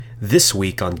This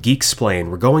week on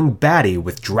Geeksplain, we're going batty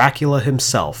with Dracula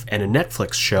himself and a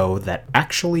Netflix show that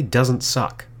actually doesn't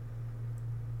suck.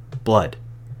 Blood.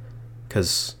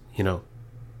 Because,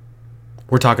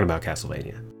 we're talking about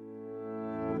Castlevania.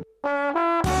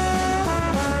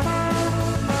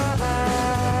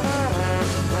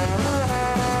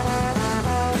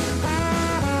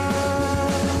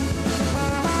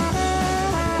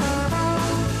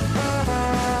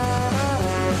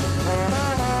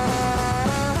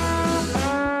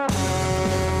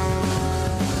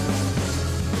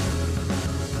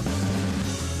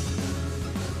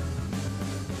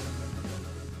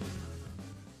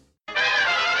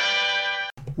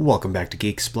 Welcome back to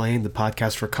Geeksplain, the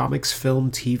podcast for comics,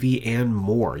 film, TV, and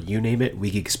more. You name it,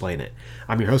 we Geeksplain it.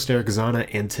 I'm your host, Eric Zana,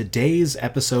 and today's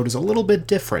episode is a little bit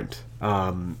different.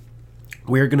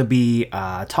 We're going to be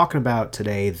talking about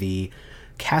today the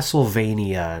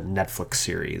Castlevania Netflix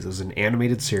series. It was an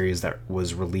animated series that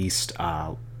was released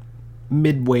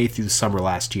midway through the summer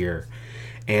last year.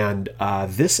 And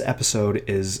this episode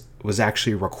was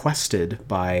actually requested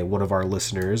by one of our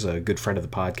listeners, a good friend of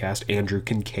the podcast, Andrew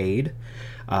Kincaid.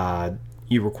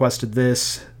 You requested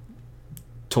this,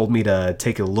 told me to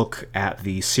take a look at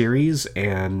the series,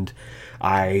 and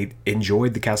I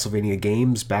enjoyed the Castlevania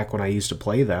games back when I used to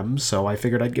play them, so I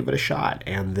figured I'd give it a shot.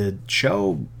 And the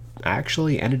show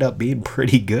actually ended up being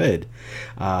pretty good.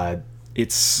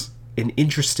 It's an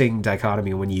interesting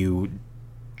dichotomy when you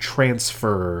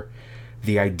transfer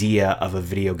the idea of a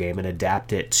video game and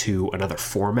adapt it to another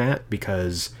format,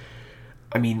 because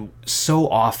so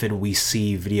often we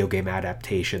see video game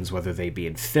adaptations, whether they be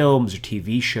in films or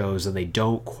TV shows, and they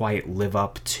don't quite live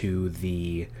up to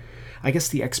the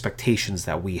expectations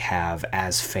that we have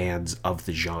as fans of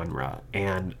the genre.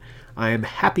 And I am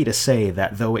happy to say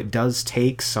that though it does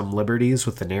take some liberties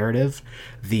with the narrative,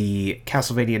 the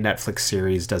Castlevania Netflix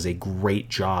series does a great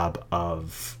job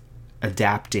of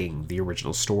adapting the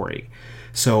original story.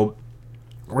 So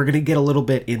we're going to get a little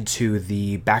bit into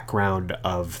the background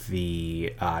of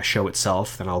the show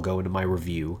itself, then I'll go into my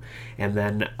review, and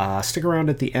then stick around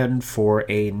at the end for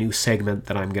a new segment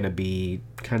that I'm going to be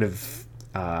kind of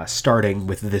starting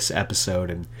with this episode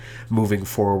and moving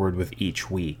forward with each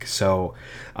week. So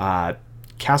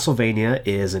Castlevania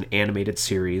is an animated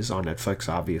series on Netflix,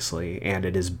 obviously, and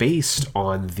it is based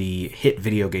on the hit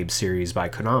video game series by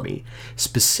Konami.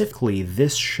 Specifically,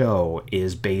 this show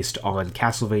is based on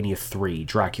Castlevania 3,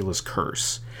 Dracula's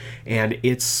Curse, and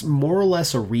it's more or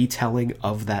less a retelling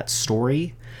of that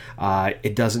story.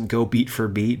 It doesn't go beat for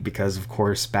beat because, of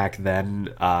course, back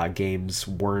then, games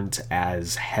weren't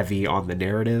as heavy on the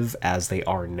narrative as they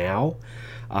are now.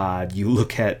 You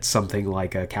look at something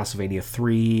like a Castlevania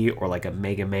 3 or like a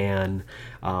Mega Man,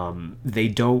 they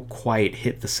don't quite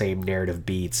hit the same narrative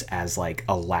beats as like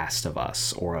a Last of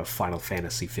Us or a Final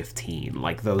Fantasy 15,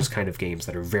 like those kind of games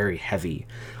that are very heavy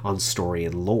on story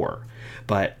and lore.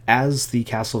 But as the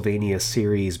Castlevania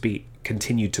series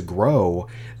continued to grow,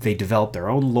 they developed their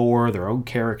own lore, their own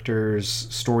characters,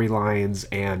 storylines,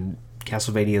 and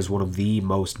Castlevania is one of the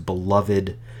most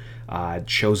beloved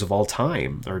shows of all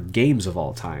time, or games of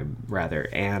all time, rather.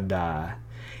 And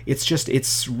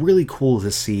it's really cool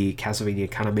to see Castlevania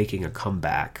kind of making a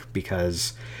comeback,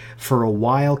 because for a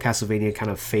while Castlevania kind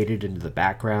of faded into the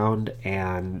background,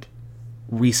 and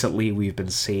recently we've been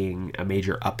seeing a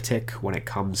major uptick when it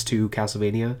comes to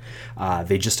Castlevania.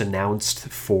 They just announced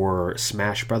for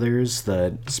Smash Brothers,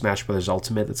 the Smash Brothers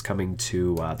Ultimate that's coming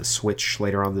to the Switch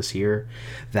later on this year,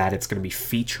 that it's going to be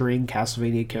featuring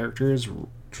Castlevania characters,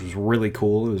 which was really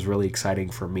cool. It was really exciting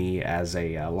for me as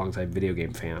a longtime video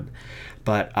game fan.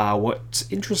 But what's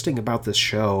interesting about this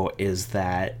show is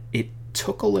that it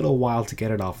took a little while to get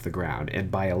it off the ground.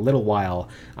 And by a little while,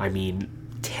 I mean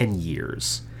 10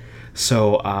 years.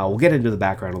 So we'll get into the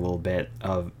background a little bit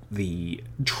of the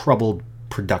troubled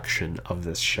production of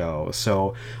this show.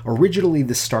 So originally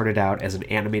this started out as an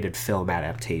animated film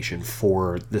adaptation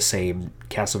for the same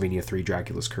Castlevania 3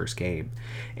 Dracula's Curse game.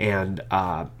 And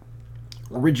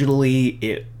originally,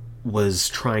 it was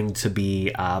trying to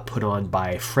be put on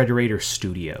by Frederator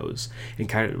Studios and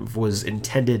kind of was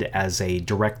intended as a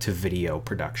direct-to-video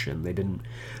production. They didn't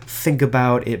think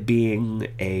about it being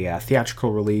a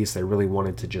theatrical release. They really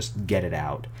wanted to just get it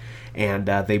out. And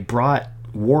they brought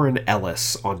Warren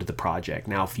Ellis onto the project.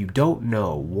 Now, if you don't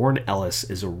know, Warren Ellis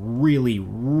is a really,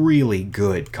 really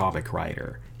good comic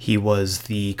writer. He was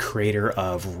the creator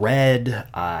of Red,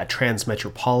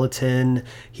 Transmetropolitan.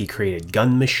 He created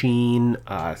Gun Machine.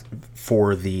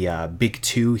 For the Big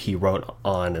Two, he wrote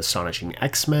on Astonishing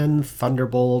X-Men,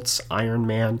 Thunderbolts, Iron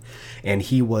Man, and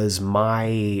he was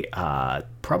probably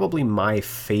my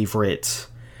favorite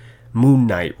Moon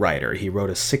Knight writer. He wrote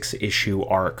a 6-issue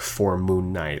arc for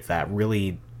Moon Knight that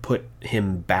really put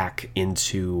him back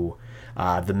into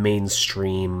the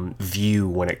mainstream view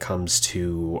when it comes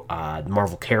to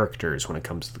Marvel characters, when it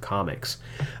comes to the comics.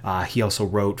 He also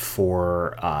wrote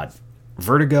for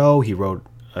Vertigo. He wrote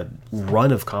a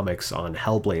run of comics on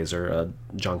Hellblazer,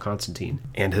 John Constantine,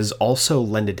 and has also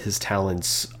lended his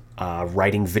talents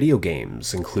writing video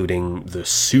games, including the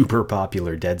super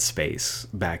popular Dead Space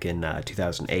back in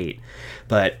 2008.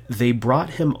 But they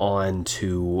brought him on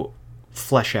to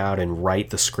flesh out and write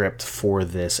the script for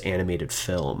this animated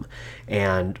film.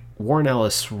 And Warren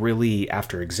Ellis really,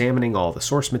 after examining all the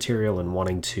source material and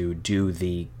wanting to do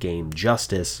the game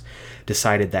justice,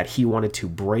 decided that he wanted to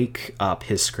break up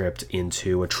his script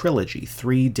into a trilogy,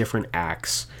 3 different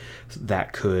acts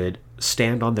that could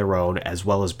stand on their own as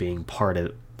well as being part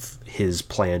of his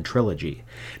planned trilogy.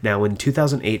 Now, in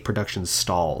 2008, production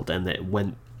stalled and it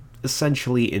went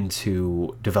essentially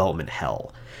into development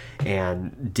hell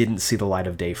and didn't see the light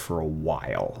of day for a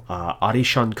while. Adi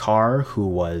Shankar, who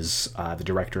was the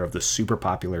director of the super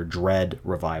popular Dread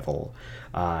revival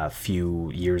a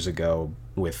few years ago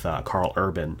with Carl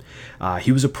Urban,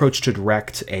 he was approached to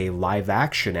direct a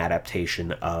live-action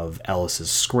adaptation of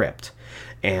Ellis's script,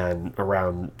 and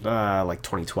around like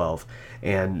 2012,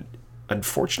 and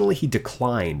unfortunately he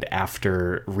declined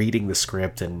after reading the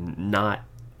script and not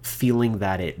feeling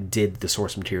that it did the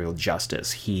source material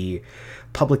justice. He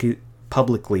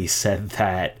publicly said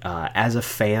that as a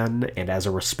fan and as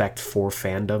a respect for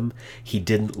fandom, he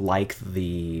didn't like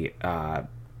the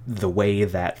way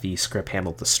that the script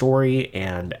handled the story,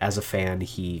 and as a fan,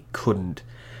 he couldn't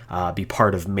be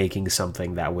part of making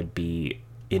something that would be,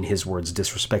 in his words,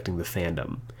 disrespecting the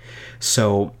fandom.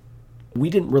 So we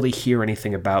didn't really hear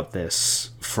anything about this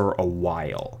for a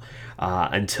while.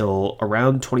 Until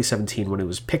around 2017 when it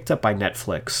was picked up by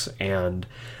Netflix, and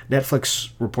Netflix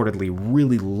reportedly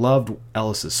really loved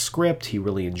Ellis's script. He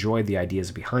really enjoyed the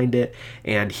ideas behind it,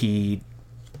 and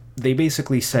they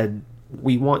basically said,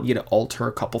 we want you to alter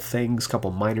a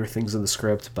couple minor things in the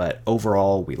script, but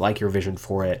overall we like your vision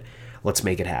for it. Let's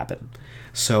make it happen.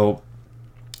 So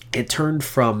it turned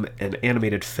from an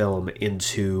animated film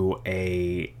into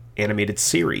a animated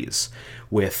series,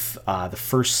 with the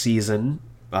first season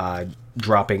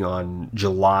dropping on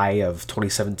July of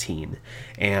 2017.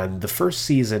 And the first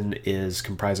season is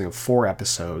comprising of 4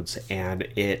 episodes, and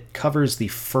it covers the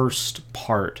first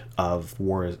part of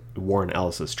Warren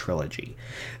Ellis's trilogy.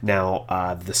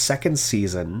 Now, the second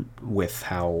season, with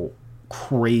how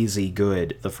crazy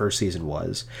good the first season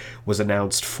was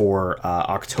announced for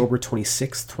October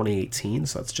 26th, 2018,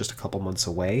 so that's just a couple months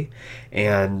away.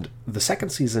 And the second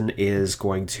season is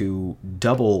going to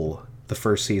double the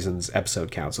first season's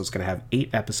episode count, so it's going to have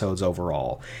 8 episodes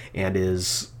overall, and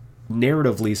is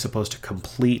narratively supposed to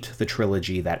complete the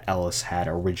trilogy that Ellis had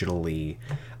originally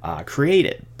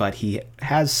created. But he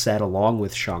has said, along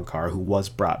with Shankar, who was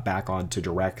brought back on to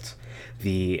direct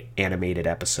the animated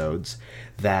episodes,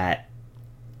 that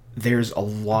there's a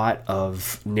lot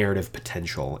of narrative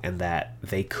potential and that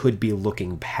they could be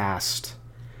looking past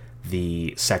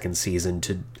the second season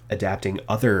to adapting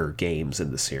other games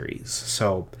in the series.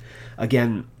 So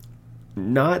again,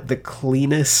 not the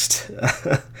cleanest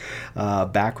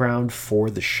background for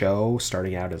the show,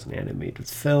 starting out as an animated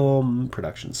film,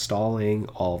 production stalling,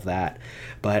 all of that.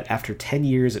 But after 10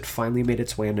 years, it finally made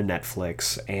its way onto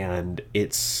Netflix, and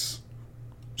it's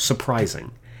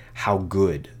surprising how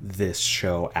good this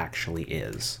show actually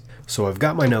is. So I've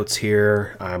got my notes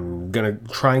here. I'm going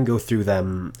to try and go through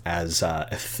them as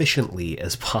efficiently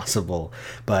as possible,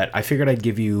 but I figured I'd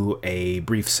give you a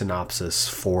brief synopsis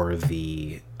for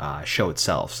the show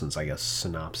itself, since I guess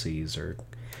synopses are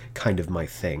kind of my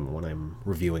thing when I'm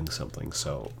reviewing something.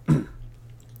 So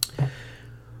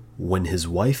when his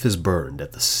wife is burned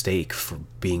at the stake for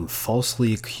being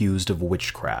falsely accused of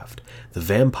witchcraft, the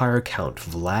vampire Count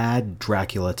Vlad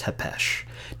Dracula Tepesh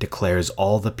declares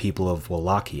all the people of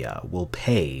Wallachia will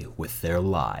pay with their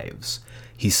lives.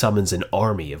 He summons an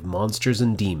army of monsters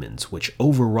and demons which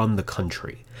overrun the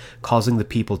country, causing the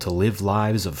people to live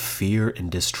lives of fear and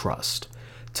distrust.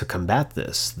 To combat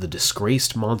this, the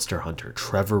disgraced monster hunter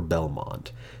Trevor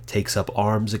Belmont takes up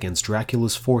arms against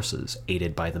Dracula's forces,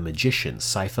 aided by the magician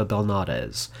Saifa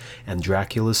Belnades and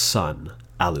Dracula's son,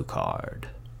 Alucard.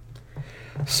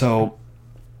 So,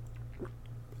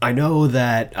 I know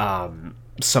that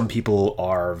some people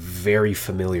are very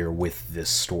familiar with this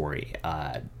story.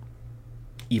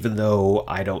 Even though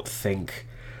I don't think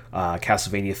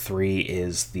Castlevania 3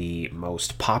 is the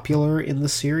most popular in the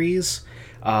series,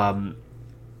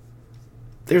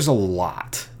 there's a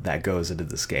lot that goes into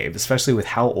this game, especially with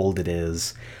how old it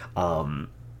is.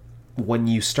 when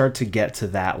you start to get to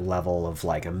that level of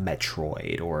like a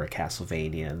Metroid or a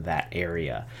Castlevania in that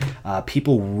area,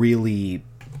 people really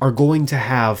are going to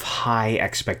have high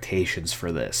expectations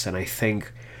for this. And I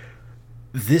think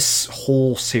this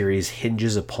whole series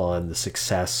hinges upon the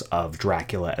success of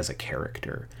Dracula as a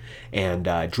character. And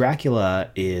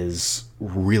Dracula is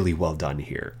really well done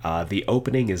here. The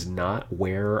opening is not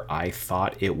where I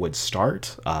thought it would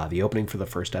start. The opening for the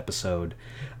first episode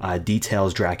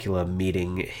details Dracula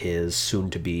meeting his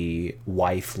soon-to-be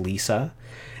wife, Lisa.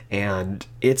 And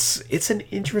it's an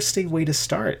interesting way to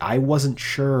start. I wasn't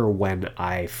sure when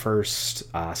I first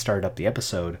started up the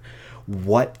episode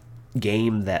what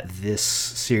game that this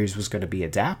series was going to be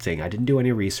adapting. I didn't do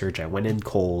any research. I went in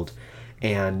cold,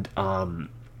 and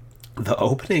the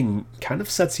opening kind of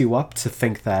sets you up to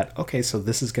think that, okay, so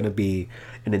this is going to be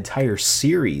an entire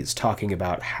series talking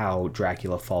about how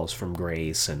Dracula falls from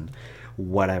grace and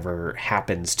whatever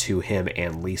happens to him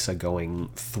and Lisa going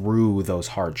through those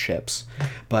hardships.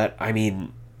 But I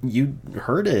mean, you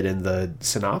heard it in the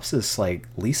synopsis, like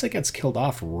Lisa gets killed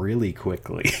off really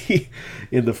quickly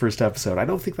in the first episode. I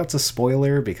don't think that's a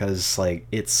spoiler because like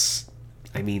it's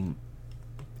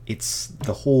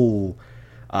the whole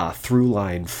through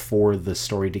line for the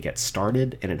story to get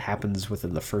started, and it happens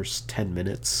within the first 10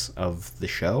 minutes of the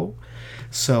show.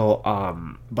 So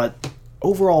but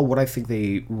overall, what I think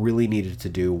they really needed to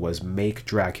do was make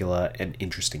Dracula an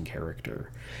interesting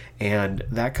character. And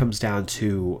that comes down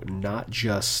to not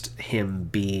just him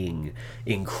being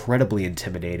incredibly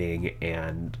intimidating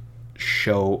and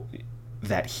show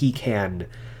that he can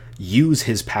use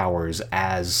his powers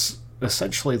as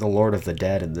essentially the Lord of the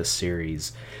Dead in this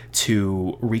series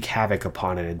to wreak havoc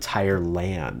upon an entire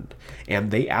land. And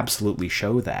they absolutely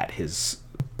show that. His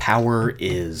power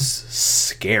is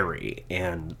scary,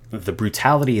 and the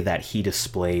brutality that he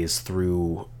displays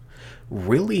through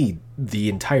really the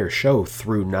entire show,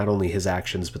 through not only his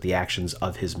actions but the actions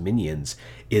of his minions,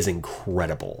 is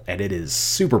incredible, and it is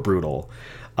super brutal.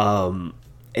 And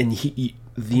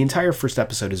the entire first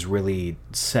episode is really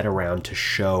set around to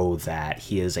show that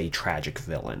he is a tragic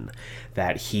villain,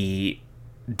 that he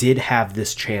did have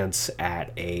this chance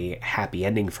at a happy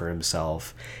ending for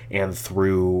himself, and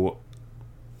through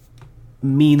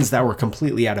means that were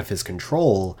completely out of his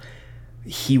control,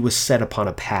 he was set upon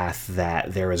a path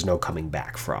that there is no coming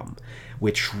back from,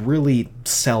 which really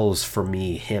sells for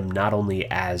me him not only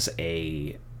as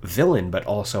a villain, but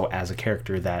also as a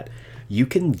character that you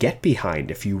can get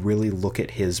behind if you really look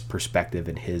at his perspective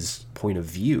and his point of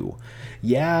view.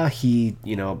 Yeah, he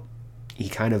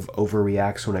kind of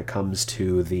overreacts when it comes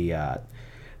to the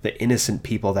innocent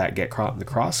people that get caught in the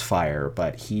crossfire,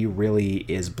 but he really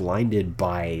is blinded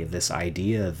by this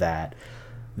idea that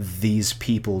these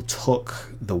people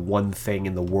took the one thing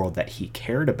in the world that he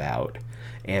cared about,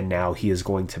 and now he is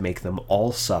going to make them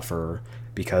all suffer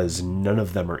because none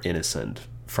of them are innocent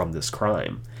from this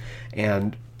crime.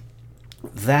 And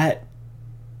that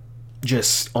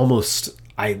just almost,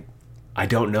 I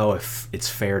don't know if it's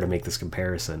fair to make this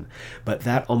comparison, but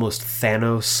that almost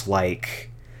Thanos-like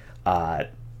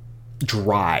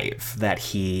drive that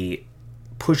he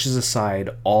pushes aside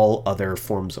all other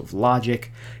forms of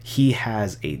logic. He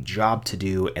has a job to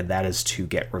do, and that is to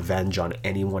get revenge on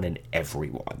anyone and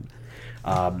everyone.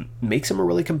 Makes him a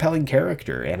really compelling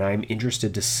character, and I'm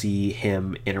interested to see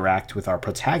him interact with our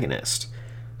protagonist,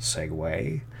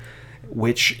 segue,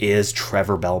 which is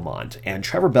Trevor Belmont. And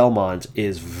Trevor Belmont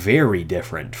is very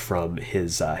different from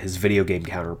his video game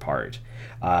counterpart.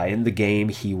 In the game,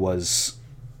 he was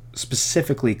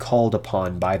specifically called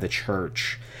upon by the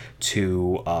church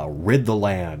to rid the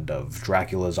land of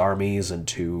Dracula's armies and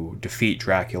to defeat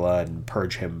Dracula and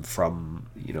purge him from,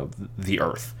 the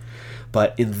earth.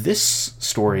 But in this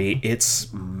story,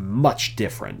 it's much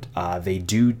different. They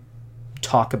do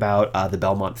talk about the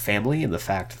Belmont family and the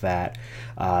fact that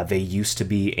they used to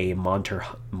be a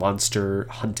monster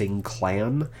hunting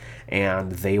clan,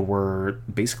 and they were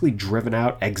basically driven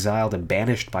out, exiled, and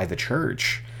banished by the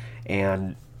church.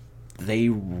 And they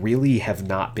really have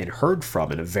not been heard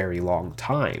from in a very long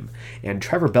time. And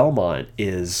Trevor Belmont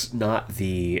is not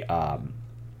the,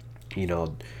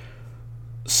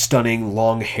 stunning,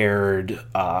 long-haired,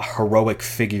 heroic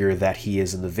figure that he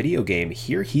is in the video game.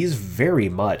 Here, he's very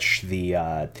much the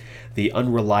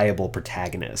unreliable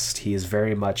protagonist. He is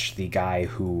very much the guy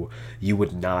who you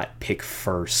would not pick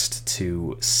first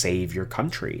to save your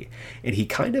country. And he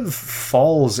kind of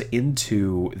falls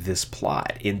into this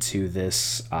plot, into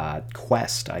this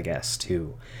quest, I guess,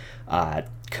 to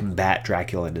combat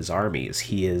Dracula and his armies.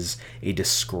 He is a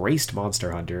disgraced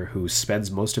monster hunter who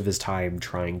spends most of his time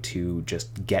trying to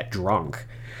just get drunk.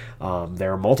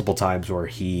 There are multiple times where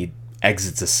he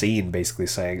exits a scene basically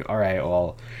saying, all right,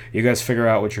 well, you guys figure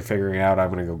out what you're figuring out.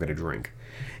 I'm going to go get a drink.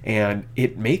 And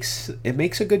it makes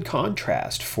a good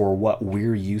contrast for what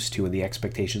we're used to and the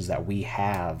expectations that we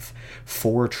have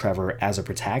for Trevor as a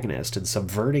protagonist. And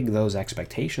subverting those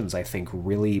expectations, I think,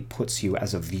 really puts you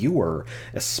as a viewer,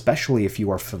 especially if you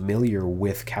are familiar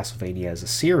with Castlevania as a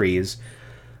series,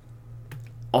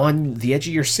 on the edge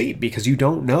of your seat, because you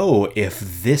don't know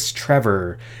if this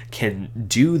Trevor can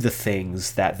do the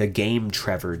things that the game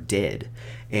Trevor did.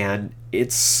 And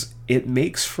it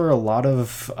makes for a lot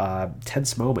of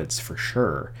tense moments, for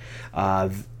sure.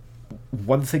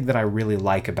 One thing that I really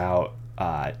like about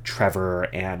Trevor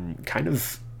and kind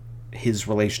of his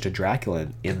relation to Dracula,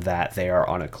 in that they are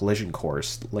on a collision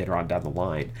course later on down the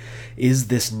line, is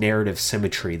this narrative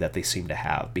symmetry that they seem to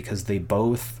have, because they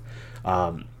both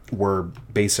were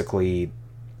basically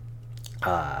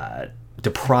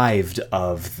deprived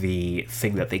of the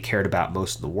thing that they cared about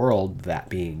most in the world, that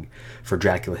being, for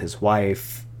Dracula, his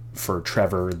wife, for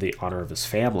Trevor, the honor of his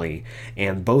family,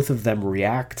 and both of them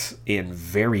react in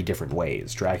very different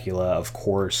ways. Dracula, of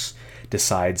course,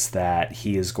 decides that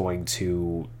he is going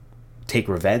to take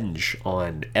revenge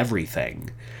on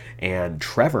everything, and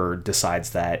Trevor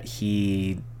decides that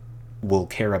he will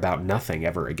care about nothing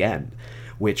ever again,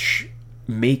 which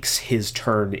makes his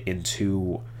turn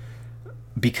into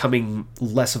becoming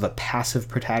less of a passive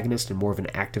protagonist and more of an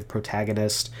active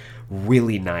protagonist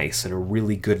really nice, and a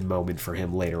really good moment for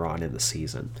him later on in the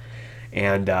season.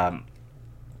 And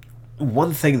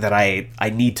one thing that I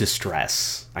need to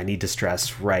stress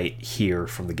right here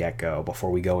from the get-go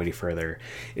before we go any further,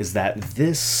 is that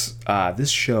this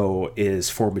show is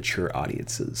for mature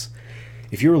audiences.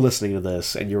 If you were listening to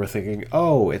this and you were thinking,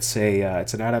 oh, it's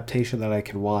an adaptation that I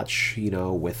can watch,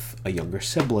 with a younger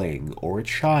sibling or a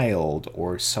child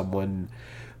or someone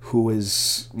who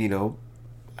is,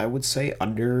 I would say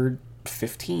under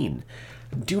 15,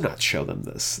 do not show them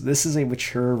this. This is a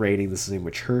mature rating. This is a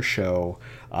mature show.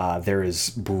 There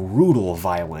is brutal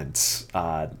violence,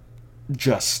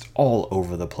 just all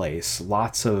over the place.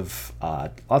 Lots of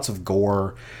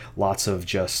gore, lots of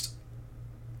just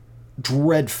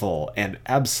dreadful and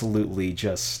absolutely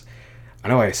just, I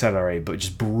know I said it already, but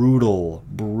just brutal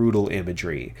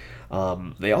imagery.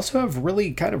 They also have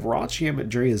really kind of raunchy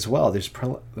imagery as well. There's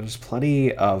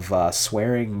plenty of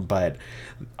swearing, but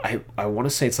I want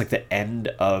to say it's like the end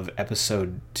of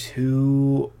episode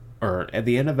 2, or at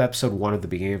the end of episode 1 at the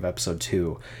beginning of episode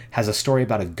 2, has a story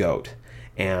about a goat,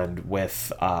 and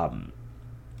with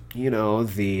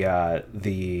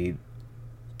the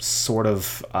sort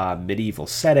of medieval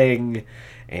setting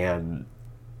and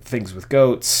things with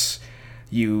goats,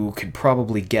 you could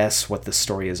probably guess what the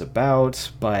story is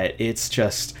about, but it's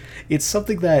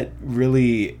something that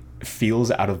really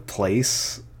feels out of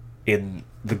place in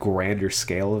the grander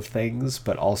scale of things,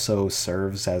 but also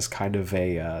serves as kind of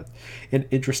an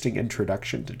interesting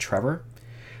introduction to Trevor.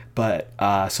 But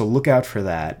so look out for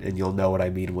that, and you'll know what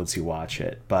I mean once you watch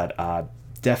it. But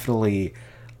definitely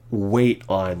wait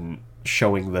on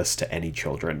showing this to any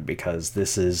children, because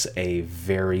this is a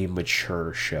very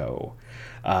mature show.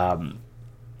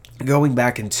 Going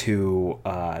back into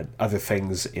other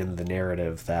things in the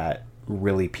narrative that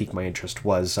really piqued my interest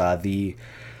was the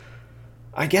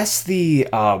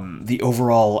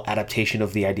overall adaptation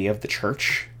of the idea of the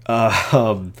church.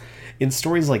 In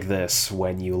stories like this,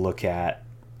 when you look at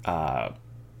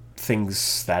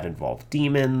things that involve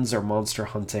demons or monster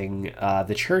hunting,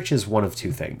 the church is one of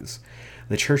two things.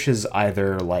 The church is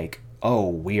either like, oh,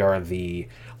 we are the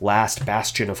last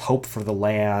bastion of hope for the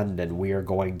land, and we are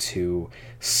going to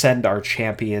send our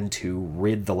champion to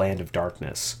rid the land of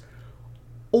darkness.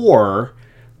 Or,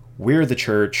 we're the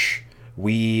church,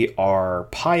 we are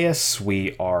pious,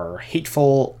 we are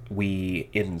hateful, we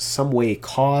in some way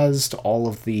caused all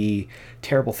of the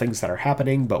terrible things that are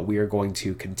happening, but we are going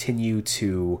to continue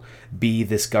to be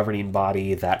this governing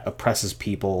body that oppresses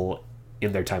people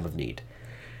in their time of need.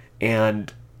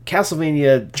 And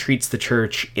Castlevania treats the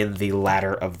church in the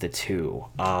latter of the two.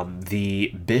 The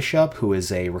bishop, who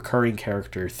is a recurring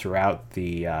character throughout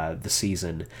the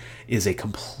season, is a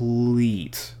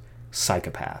complete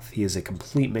psychopath. He is a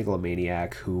complete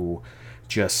megalomaniac who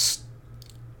just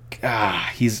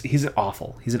he's an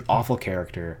awful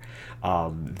character.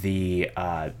 The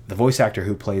voice actor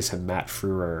who plays him, Matt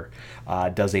Frewer,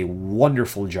 does a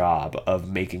wonderful job of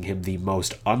making him the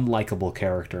most unlikable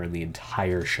character in the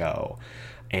entire show.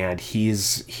 And he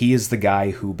is the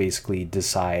guy who basically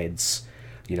decides,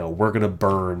 we're gonna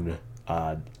burn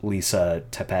Lisa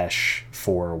Tepesh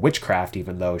for witchcraft,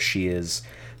 even though she is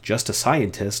just a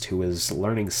scientist who is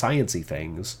learning sciencey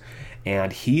things.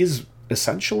 And he's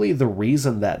essentially the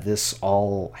reason that this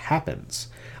all happens.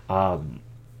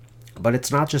 But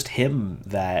it's not just him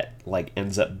that like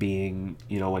ends up being,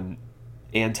 an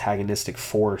antagonistic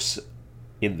force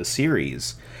in the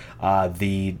series.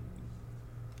 The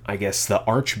I guess the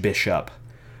archbishop,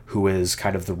 who is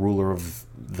kind of the ruler of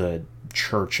the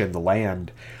church and the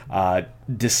land,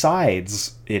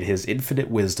 decides in his infinite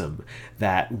wisdom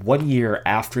that 1 year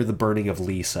after the burning of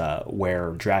Lisa,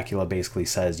 where Dracula basically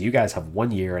says, you guys have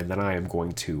 1 year and then I am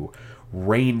going to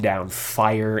rain down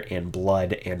fire and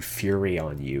blood and fury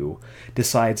on you,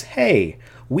 decides, hey,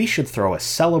 we should throw a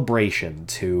celebration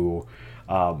to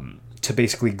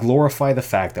basically glorify the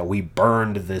fact that we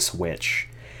burned this witch.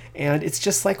 And it's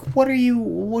just like, what are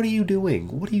you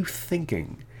doing? What are you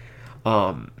thinking?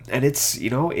 And it's,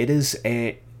 it is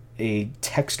a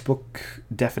textbook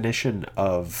definition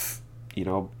of,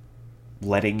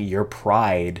 letting your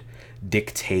pride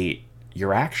dictate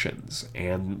your actions,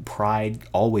 and pride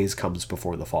always comes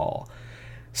before the fall.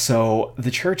 So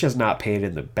the church is not painted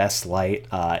in the best light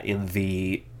in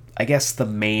the, I guess, the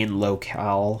main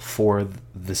locale for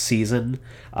the season,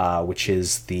 which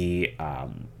is the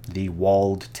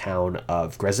walled town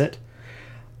of Grezit.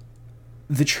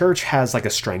 The church has like a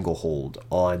stranglehold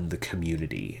on the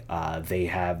community. They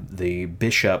have the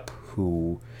bishop,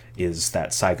 who is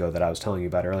that psycho that I was telling you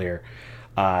about earlier.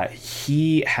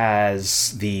 He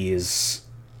has these,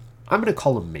 I'm going to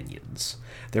call them minions.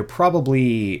 They're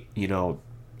probably,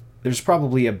 there's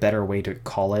probably a better way to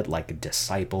call it, like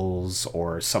disciples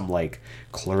or some like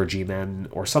clergymen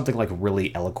or something like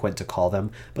really eloquent to call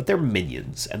them, but they're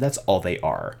minions, and that's all they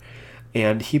are.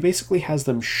 And he basically has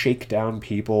them shake down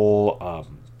people,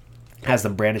 has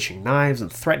them brandishing knives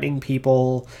and threatening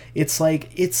people. It's like,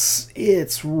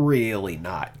 it's really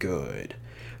not good.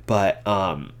 But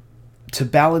to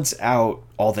balance out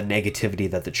all the negativity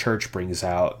that the church brings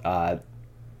out,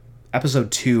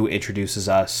 Episode 2 introduces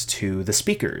us to the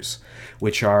Speakers,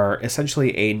 which are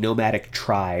essentially a nomadic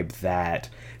tribe that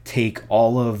take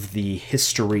all of the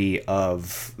history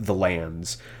of the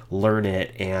lands, learn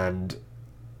it, and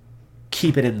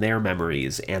keep it in their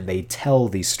memories, and they tell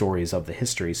these stories of the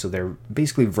history. So they're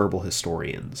basically verbal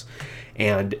historians.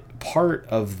 And part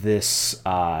of these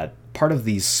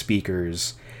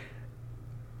speakers,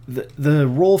 the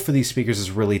role for these speakers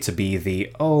is really to be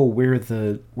we're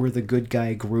the good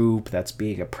guy group that's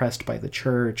being oppressed by the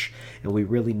church, and we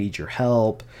really need your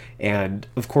help. And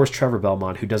of course, Trevor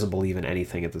Belmont, who doesn't believe in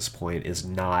anything at this point, he's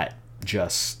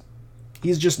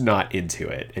just not into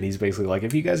it. And he's basically like,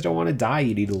 if you guys don't want to die,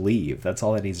 you need to leave. That's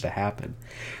all that needs to happen.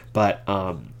 But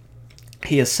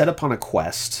he is set upon a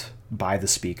quest by the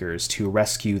Speakers to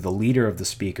rescue the leader of the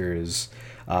Speakers,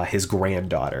 his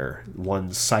granddaughter, one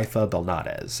Sypha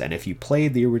Belnades. And if you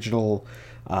played the original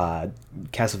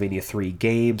Castlevania 3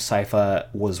 game, Sypha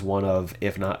was one of,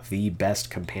 if not the best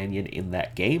companion in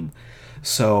that game.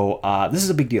 So this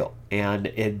is a big deal. And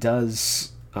it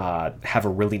does have a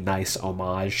really nice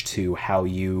homage to how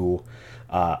you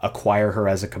acquire her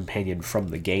as a companion from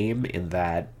the game, in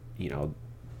that,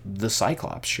 the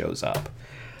Cyclops shows up.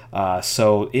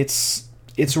 So it's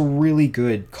a really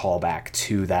good callback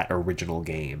to that original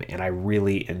game, and I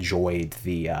really enjoyed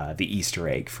the Easter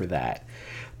egg for that.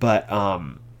 But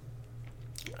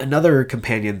another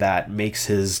companion that makes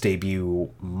his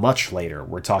debut much later,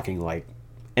 we're talking like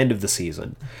end of the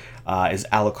season, is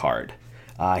Alucard.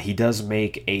 He does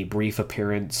make a brief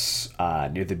appearance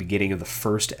near the beginning of the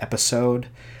first episode.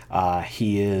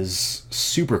 He is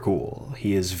super cool.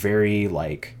 He is very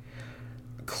like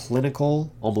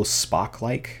clinical, almost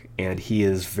Spock-like, and he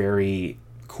is very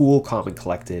cool, calm, and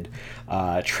collected.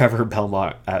 Trevor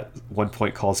Belmont at one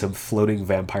point calls him floating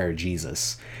vampire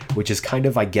Jesus, which is kind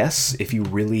of, I guess, if you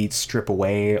really strip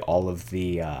away all of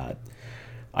the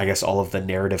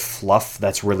narrative fluff,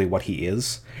 that's really what he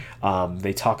is.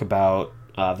 They talk about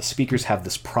the Speakers have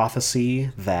this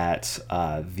prophecy that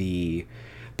the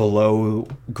below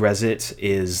Grezit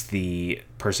is the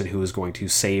person who is going to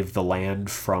save the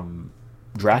land from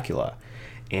Dracula,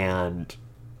 and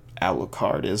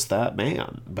Alucard is that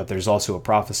man. But there's also a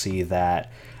prophecy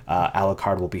that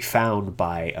Alucard will be found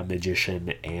by a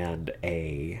magician and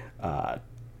a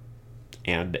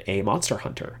monster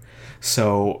hunter.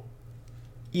 So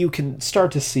you can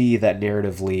start to see that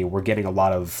narratively we're getting a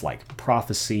lot of like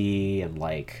prophecy and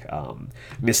like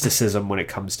mysticism when it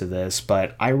comes to this.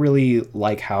 But I really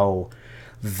like how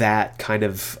that kind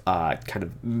of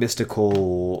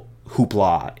mystical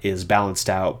hoopla is balanced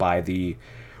out by the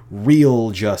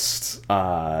real, just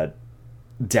down-to-earth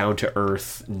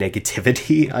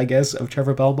negativity, I guess, of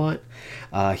Trevor Belmont.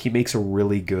 He makes a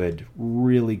really good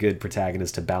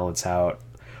protagonist to balance out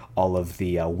all of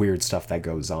the weird stuff that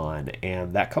goes on.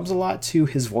 And that comes a lot to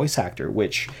his voice actor,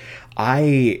 which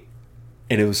and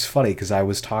it was funny because I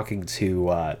was talking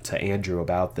to Andrew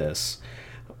about this,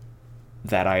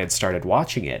 that I had started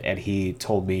watching it, and he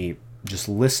told me, just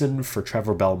listen for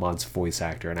Trevor Belmont's voice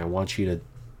actor, and I want you to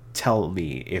tell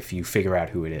me if you figure out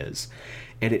who it is.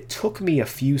 And it took me a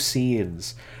few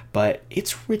scenes, but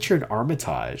it's Richard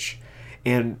Armitage.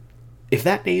 And if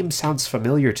that name sounds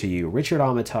familiar to you, Richard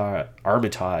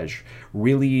Armitage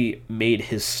really made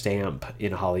his stamp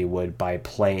in Hollywood by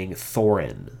playing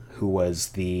Thorin, who was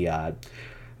the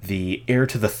heir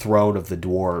to the throne of the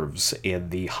dwarves in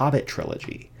the Hobbit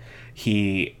trilogy.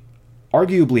 He,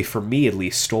 arguably for me at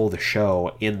least, stole the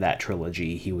show in that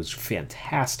trilogy. He was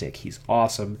fantastic. He's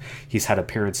awesome. He's had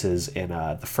appearances in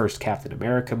the first Captain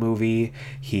America movie.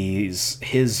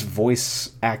 His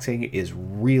voice acting is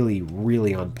really,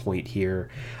 really on point here.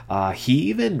 He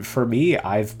even, for me,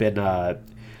 I've been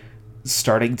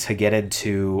starting to get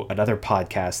into another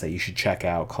podcast that you should check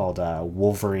out called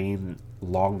Wolverine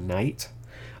Long Night.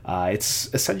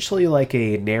 It's essentially like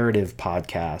a narrative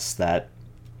podcast that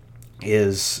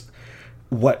is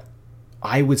what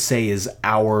I would say is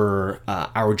our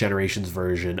generation's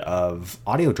version of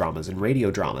audio dramas and radio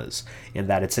dramas, in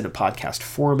that it's in a podcast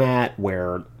format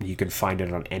where you can find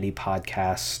it on any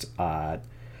podcast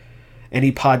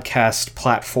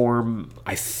platform,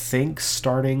 I think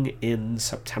starting in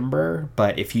September.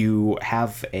 But if you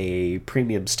have a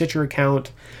premium Stitcher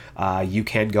account, you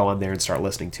can go on there and start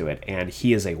listening to it. And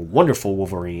he is a wonderful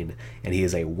Wolverine, and he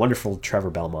is a wonderful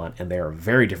Trevor Belmont, and they are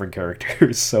very different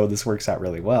characters, so this works out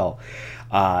really well.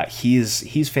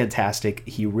 He's fantastic.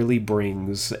 He really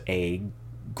brings a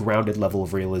grounded level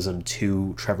of realism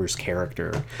to Trevor's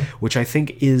character, which I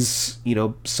think is,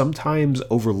 sometimes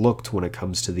overlooked when it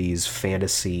comes to these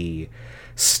fantasy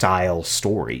style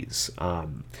stories.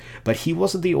 But he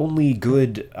wasn't the only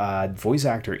good voice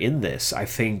actor in this. I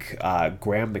think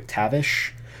Graham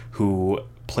McTavish, who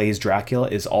plays Dracula,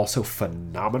 is also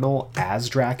phenomenal as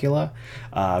Dracula.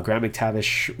 Graham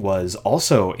McTavish was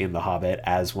also in The Hobbit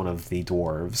as one of the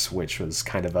dwarves, which was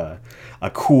kind of a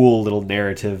cool little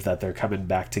narrative that they're coming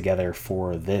back together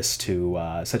for this to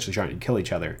essentially try and kill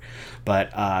each other.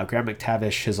 But Graham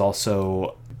McTavish has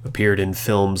also appeared in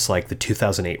films like the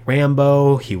 2008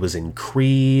 Rambo. He was in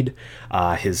Creed.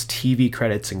 His TV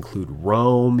credits include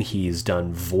Rome. He's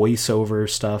done voiceover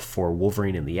stuff for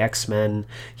Wolverine and the X-Men.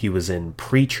 He was in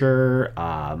Preacher,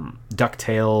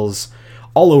 DuckTales,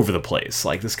 all over the place.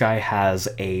 Like, this guy has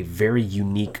a very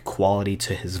unique quality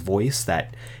to his voice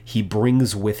that he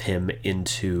brings with him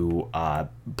into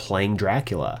playing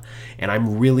Dracula. And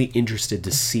I'm really interested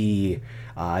to see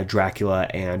Dracula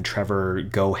and Trevor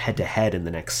go head-to-head in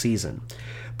the next season.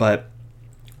 But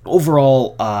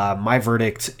overall, my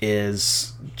verdict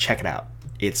is check it out.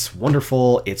 It's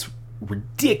wonderful. It's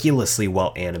ridiculously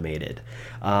well animated.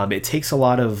 It takes a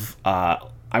lot of,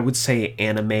 I would say,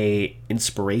 anime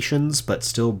inspirations, but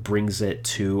still brings it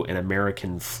to an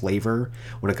American flavor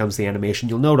when it comes to the animation.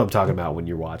 You'll know what I'm talking about when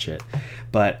you watch it.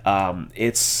 But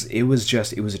it was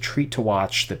a treat to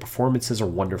watch. The performances are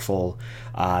wonderful.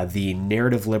 The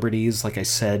narrative liberties, like I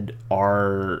said,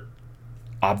 are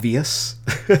obvious.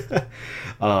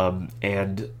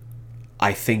 And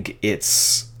I think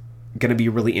it's going to be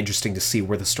really interesting to see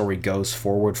where the story goes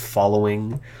forward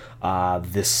following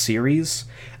this series.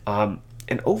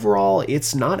 And overall,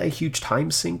 it's not a huge time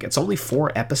sink. It's only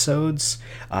 4 episodes.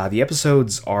 The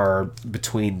episodes are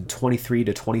between 23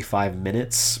 to 25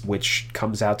 minutes, which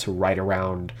comes out to right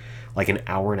around like an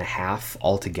hour and a half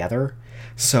altogether.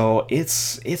 So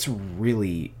it's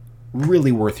really,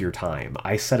 really worth your time.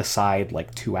 I set aside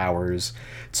like 2 hours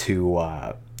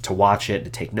to watch it, to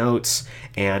take notes,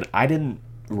 and I didn't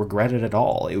regret it at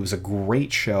all. It was a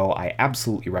great show. I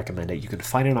absolutely recommend it. You can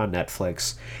find it on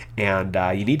Netflix, and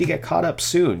you need to get caught up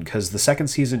soon because the second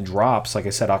season drops, like I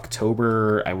said,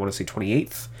 October, I want to say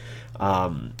 28th,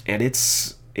 and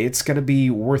it's going to be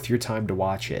worth your time to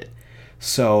watch it.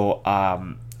 So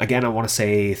again, I want to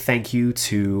say thank you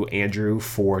to Andrew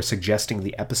for suggesting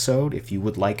the episode. If you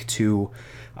would like to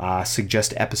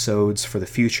suggest episodes for the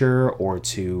future, or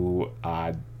to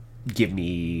give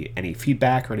me any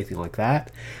feedback or anything like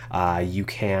that, you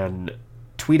can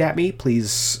tweet at me.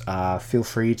 Please feel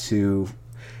free to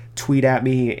tweet at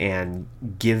me and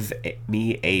give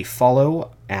me a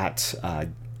follow at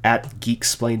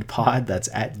GeekSplainedPod. That's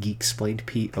at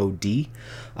GeekSplainedPod.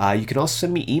 You can also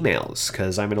send me emails,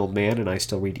 because I'm an old man and I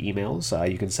still read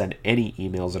emails. You can send any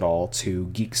emails at all to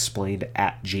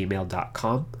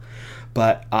geeksplained@gmail.com.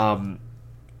 But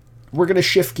we're going to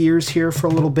shift gears here for a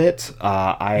little bit.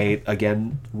 I,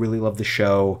 again, really love the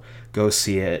show. Go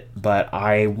see it. But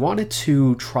I wanted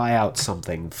to try out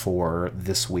something for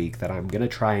this week that I'm going to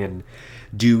try and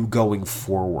do going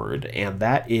forward. And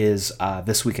that is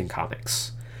This Week in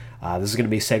Comics. This is going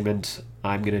to be a segment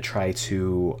I'm going to try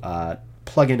to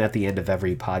plug in at the end of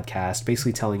every podcast,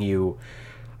 basically telling you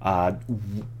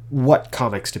what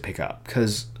comics to pick up.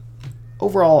 Because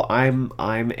overall, I'm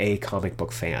a comic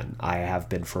book fan. I have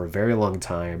been for a very long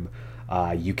time.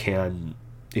 You can,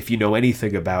 if you know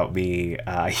anything about me,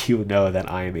 you know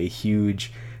that I am a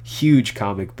huge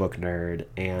comic book nerd,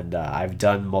 and I've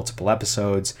done multiple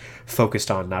episodes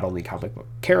focused on not only comic book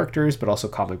characters, but also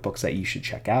comic books that you should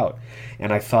check out.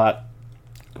 And I thought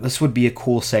this would be a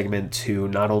cool segment to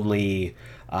not only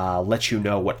let you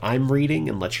know what I'm reading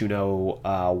and let you know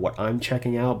what I'm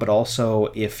checking out, but also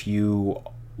if you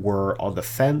were on the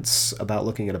fence about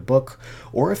looking at a book,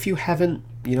 or if you haven't,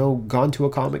 gone to a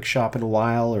comic shop in a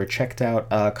while or checked out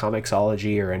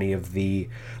Comixology or any of the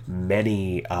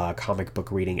many comic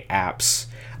book reading apps,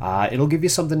 it'll give you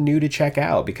something new to check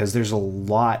out, because there's a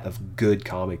lot of good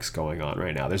comics going on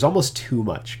right now. There's almost too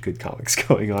much good comics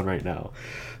going on right now.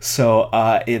 So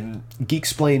in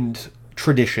Geeksplained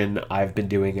tradition, I've been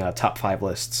doing top 5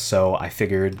 lists, so I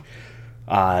figured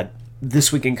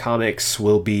This Week in Comics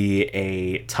will be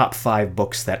a top 5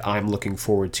 books that I'm looking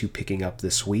forward to picking up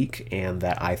this week and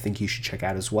that I think you should check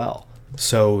out as well.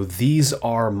 So these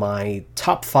are my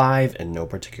top 5, in no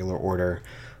particular order,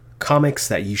 comics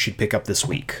that you should pick up this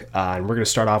week. And we're going to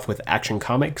start off with Action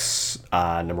Comics,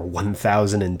 number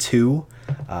 1002.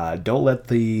 Don't let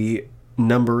the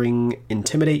numbering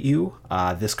intimidate you.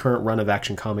 This current run of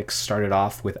Action Comics started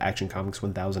off with Action Comics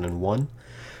 1001.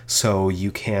 So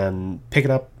you can pick it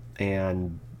up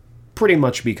and pretty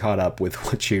much be caught up with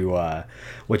what you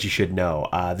should know.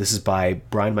 This is by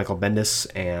Brian Michael Bendis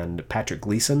and Patrick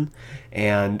Gleason,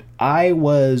 and I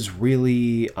was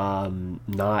really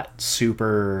not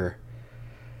super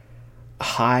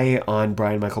high on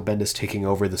Brian Michael Bendis taking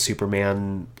over the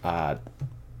Superman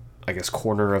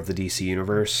corner of the DC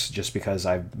universe, just because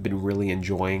I've been really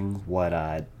enjoying what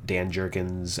Dan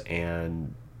Jurgens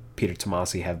and Peter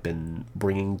Tomasi have been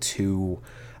bringing to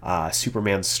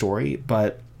Superman's story.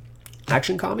 But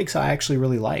Action Comics I actually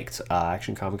really liked.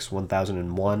 Action Comics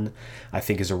 1001 I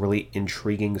think is a really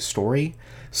intriguing story.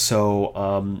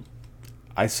 So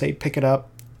I say pick it up,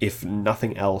 if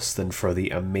nothing else than for the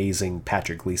amazing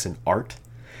Patrick Gleason art.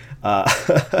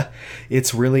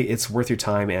 It's worth your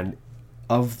time. And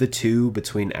of the two,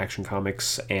 between Action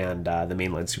Comics and the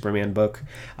mainline Superman book,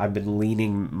 I've been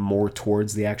leaning more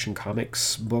towards the Action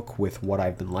Comics book with what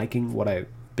I've been liking, what I've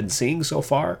been seeing so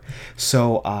far.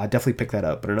 So definitely pick that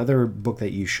up. But another book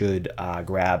that you should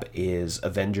grab is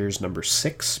Avengers number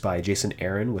 6 by Jason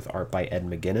Aaron with art by Ed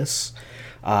McGuinness.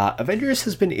 Avengers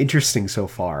has been interesting so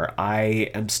far.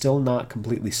 I am still not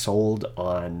completely sold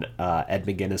on Ed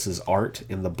McGuinness's art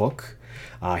in the book.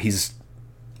 He's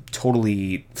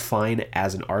totally fine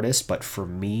as an artist, but for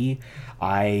me,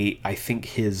 I think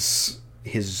his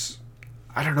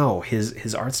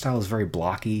art style is very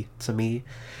blocky to me.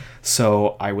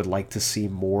 So I would like to see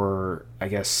more,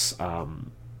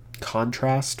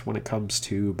 contrast when it comes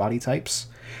to body types.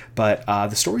 But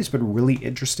the story's been really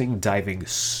interesting, diving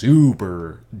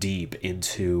super deep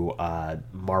into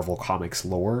Marvel Comics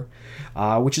lore,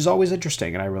 which is always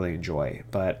interesting and I really enjoy.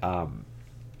 But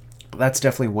that's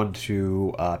definitely one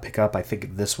to pick up. I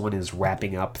think this one is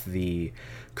wrapping up the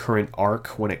current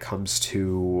arc when it comes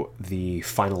to the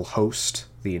final host,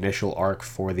 the initial arc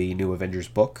for the New Avengers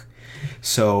book.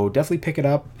 So definitely pick it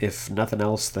up, if nothing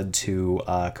else than to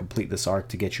complete this arc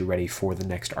to get you ready for the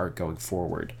next arc going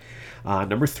forward.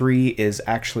 Number 3 is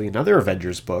actually another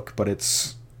Avengers book, but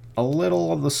it's a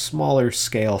little on the smaller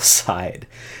scale side.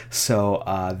 So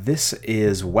this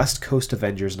is West Coast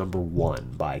Avengers number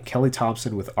 1 by Kelly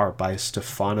Thompson with art by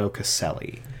Stefano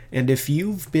Caselli. And if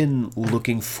you've been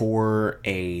looking for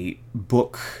a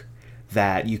book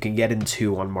that you can get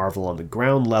into on Marvel on the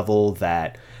ground level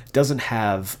that doesn't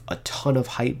have a ton of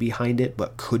hype behind it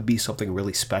but could be something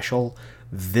really special,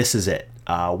 this is it.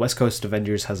 West Coast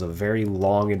Avengers has a very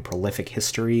long and prolific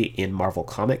history in Marvel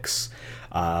Comics,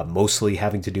 mostly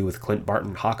having to do with Clint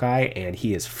Barton Hawkeye, and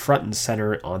he is front and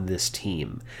center on this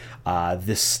team.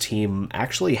 This team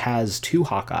actually has 2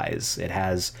 Hawkeyes. It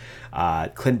has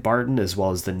Clint Barton as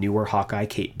well as the newer Hawkeye,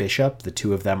 Kate Bishop. The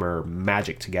 2 of them are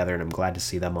magic together, and I'm glad to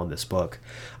see them on this book.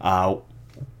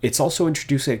 It's also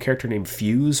introducing a character named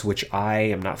Fuse, which I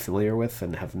am not familiar with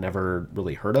and have never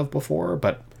really heard of before,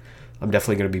 but I'm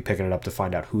definitely going to be picking it up to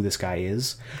find out who this guy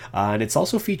is. And it's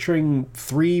also featuring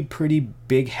 3 pretty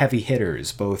big heavy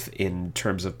hitters, both in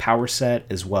terms of power set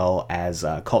as well as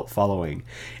cult following,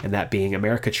 and that being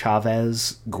America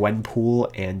Chavez,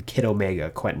 Gwenpool, and Kid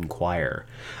Omega, Quentin Quire.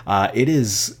 It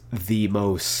is the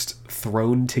most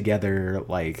thrown together,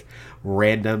 like,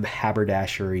 random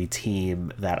haberdashery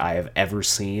team that I have ever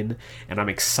seen, and I'm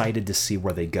excited to see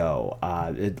where they go.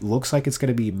 It looks like it's going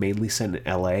to be mainly set in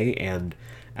LA, and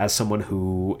as someone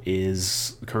who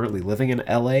is currently living in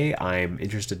LA, I'm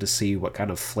interested to see what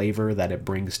kind of flavor that it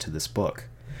brings to this book.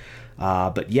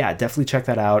 But yeah, definitely check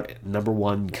that out. Number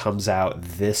 1 comes out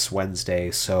this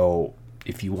Wednesday, so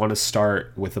if you want to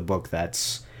start with a book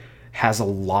that's has a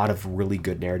lot of really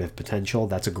good narrative potential,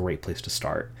 that's a great place to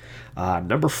start.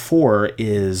 Number 4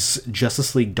 is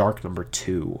Justice League Dark number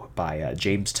 2 by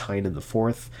James Tynion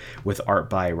IV, with art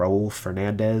by Raul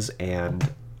Fernandez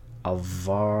and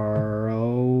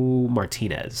Alvaro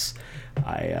Martinez.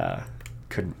 I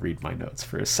couldn't read my notes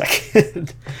for a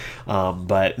second.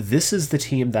 But this is the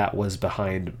team that was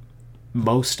behind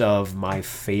most of my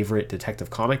favorite Detective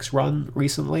Comics run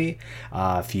recently.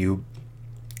 If you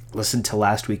listened to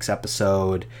last week's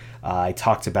episode, I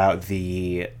talked about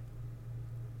the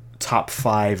top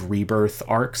 5 Rebirth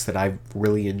arcs that I've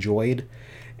really enjoyed.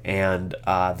 And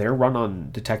their run on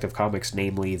Detective Comics,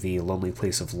 namely the Lonely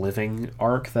Place of Living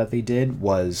arc that they did,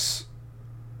 was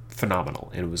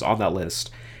phenomenal. And it was on that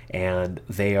list. And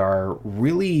they are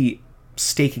really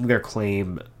staking their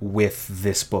claim with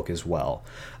this book as well.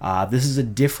 This is a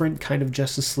different kind of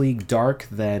Justice League Dark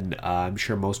than I'm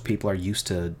sure most people are used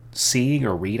to seeing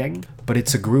or reading, but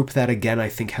it's a group that, again, I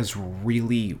think has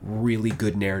really, really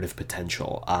good narrative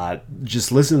potential.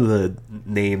 Just listen to the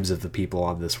names of the people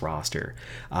on this roster.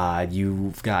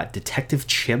 You've got Detective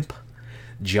Chimp,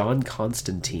 John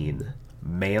Constantine,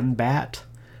 Man-Bat,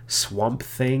 Swamp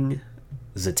Thing,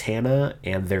 Zatanna,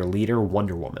 and their leader,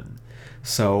 Wonder Woman.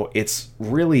 So it's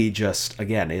really just,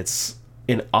 again, it's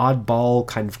an oddball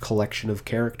kind of collection of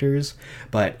characters,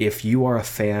 but if you are a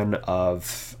fan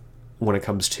of, when it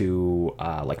comes to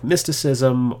like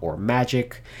mysticism or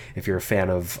magic, if you're a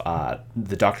fan of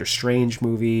the Doctor Strange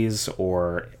movies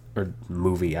or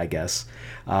movie, I guess,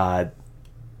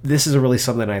 this is really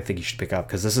something I think you should pick up,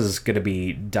 because this is going to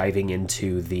be diving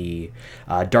into the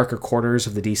darker corners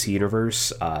of the DC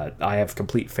universe. I have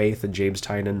complete faith in James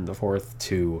Tynion IV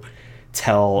to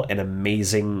tell an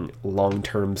amazing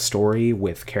long-term story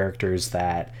with characters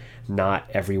that not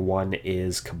everyone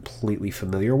is completely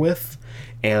familiar with.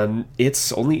 And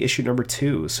it's only issue number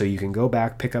 2, so you can go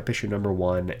back, pick up issue number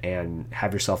 1, and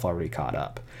have yourself already caught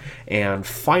up. And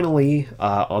finally,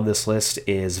 on this list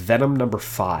is Venom number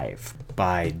 5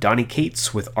 by Donny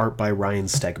Cates with art by Ryan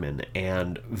Stegman.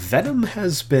 And Venom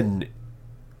has been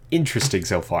interesting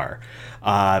so far.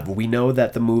 We know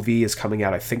that the movie is coming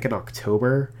out, I think, in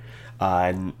October.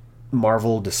 And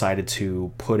Marvel decided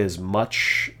to put as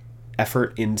much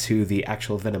effort into the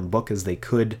actual Venom book as they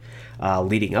could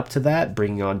leading up to that,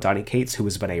 bringing on Donny Cates, who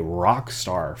has been a rock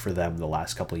star for them the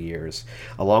last couple of years,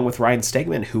 along with Ryan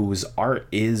Stegman, whose art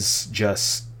is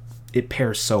just, it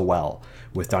pairs so well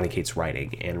with Donny Cates'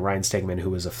 writing. And Ryan Stegman,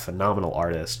 who is a phenomenal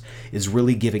artist, is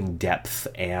really giving depth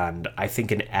and I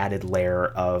think an added layer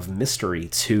of mystery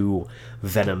to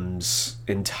Venom's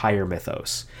entire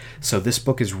mythos. So this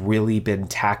book has really been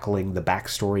tackling the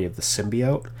backstory of the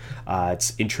symbiote.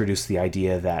 It's introduced the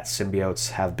idea that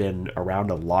symbiotes have been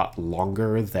around a lot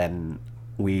longer than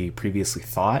we previously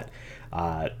thought.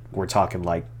 We're talking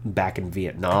like back in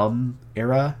Vietnam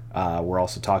era. We're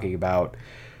also talking about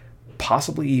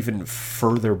possibly even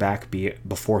further back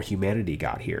before humanity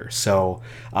got here. So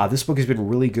this book has been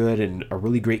really good and a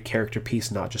really great character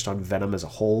piece, not just on Venom as a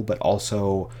whole, but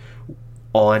also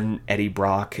on Eddie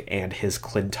Brock and his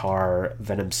Klyntar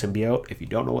Venom symbiote. If you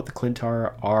don't know what the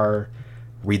Klyntar are,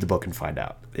 read the book and find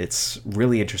out. It's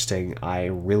really interesting. I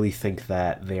really think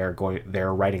that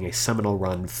they're writing a seminal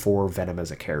run for Venom as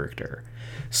a character.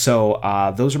 So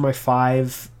those are my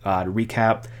 5. To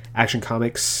recap: Action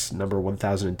Comics number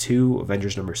 1002,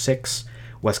 Avengers number 6,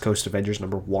 West Coast Avengers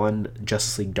number 1,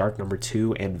 Justice League Dark number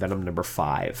 2, and Venom number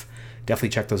 5. Definitely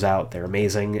check those out. They're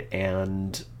amazing.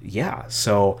 And yeah,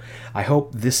 so I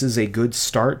hope this is a good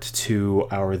start to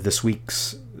our This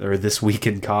Week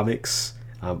in Comics.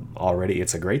 Already,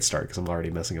 it's a great start because I'm already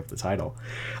messing up the title.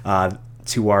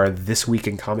 To our This Week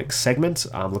in Comics segment.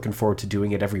 I'm looking forward to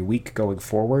doing it every week going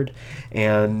forward.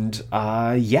 And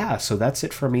yeah, so that's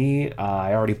it for me.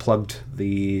 I already plugged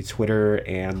the Twitter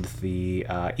and the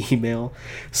email.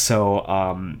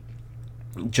 So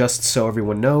just so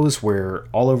everyone knows, we're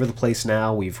all over the place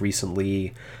now. We've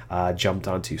recently jumped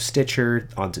onto Stitcher,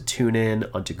 onto TuneIn,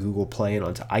 onto Google Play, and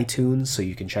onto iTunes, so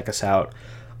you can check us out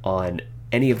on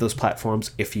any of those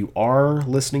platforms. If you are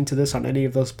listening to this on any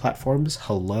of those platforms,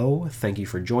 hello, thank you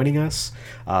for joining us.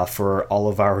 For all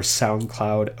of our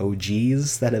SoundCloud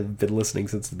OGs that have been listening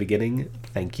since the beginning,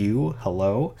 thank you,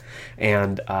 hello.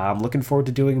 And I'm looking forward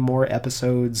to doing more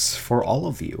episodes for all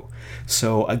of you.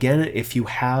 So again, if you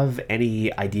have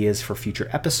any ideas for future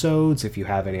episodes, if you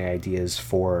have any ideas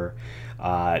for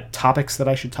topics that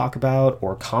I should talk about,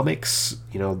 or comics,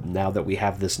 now that we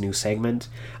have this new segment,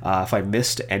 if I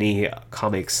missed any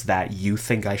comics that you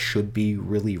think I should be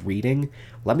really reading,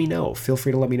 let me know. Feel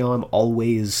free to let me know. I'm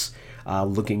always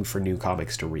looking for new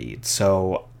comics to read.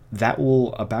 So that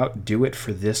will about do it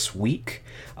for this week.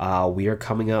 We are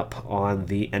coming up on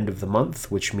the end of the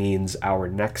month, which means our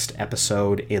next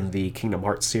episode in the Kingdom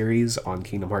Hearts series on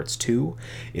Kingdom Hearts 2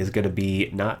 is going to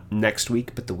be not next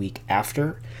week, but the week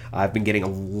after. I've been getting a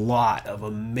lot of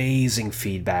amazing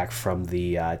feedback from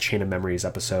the Chain of Memories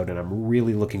episode, and I'm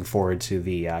really looking forward to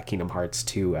the Kingdom Hearts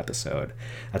 2 episode.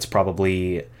 That's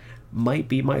might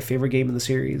be my favorite game in the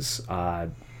series.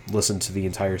 Listen to the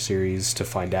entire series to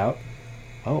find out.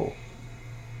 Oh,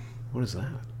 what is that?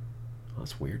 Oh,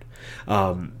 that's weird.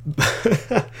 The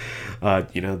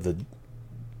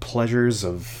pleasures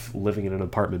of living in an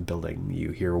apartment building.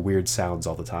 You hear weird sounds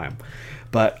all the time.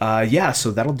 But so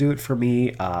that'll do it for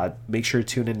me. Make sure to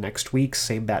tune in next week.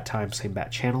 Same bat time, same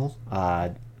bat channel.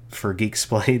 For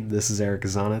Geeksplain, this is Eric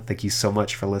Azana. Thank you so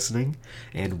much for listening,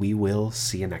 and we will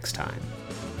see you next time.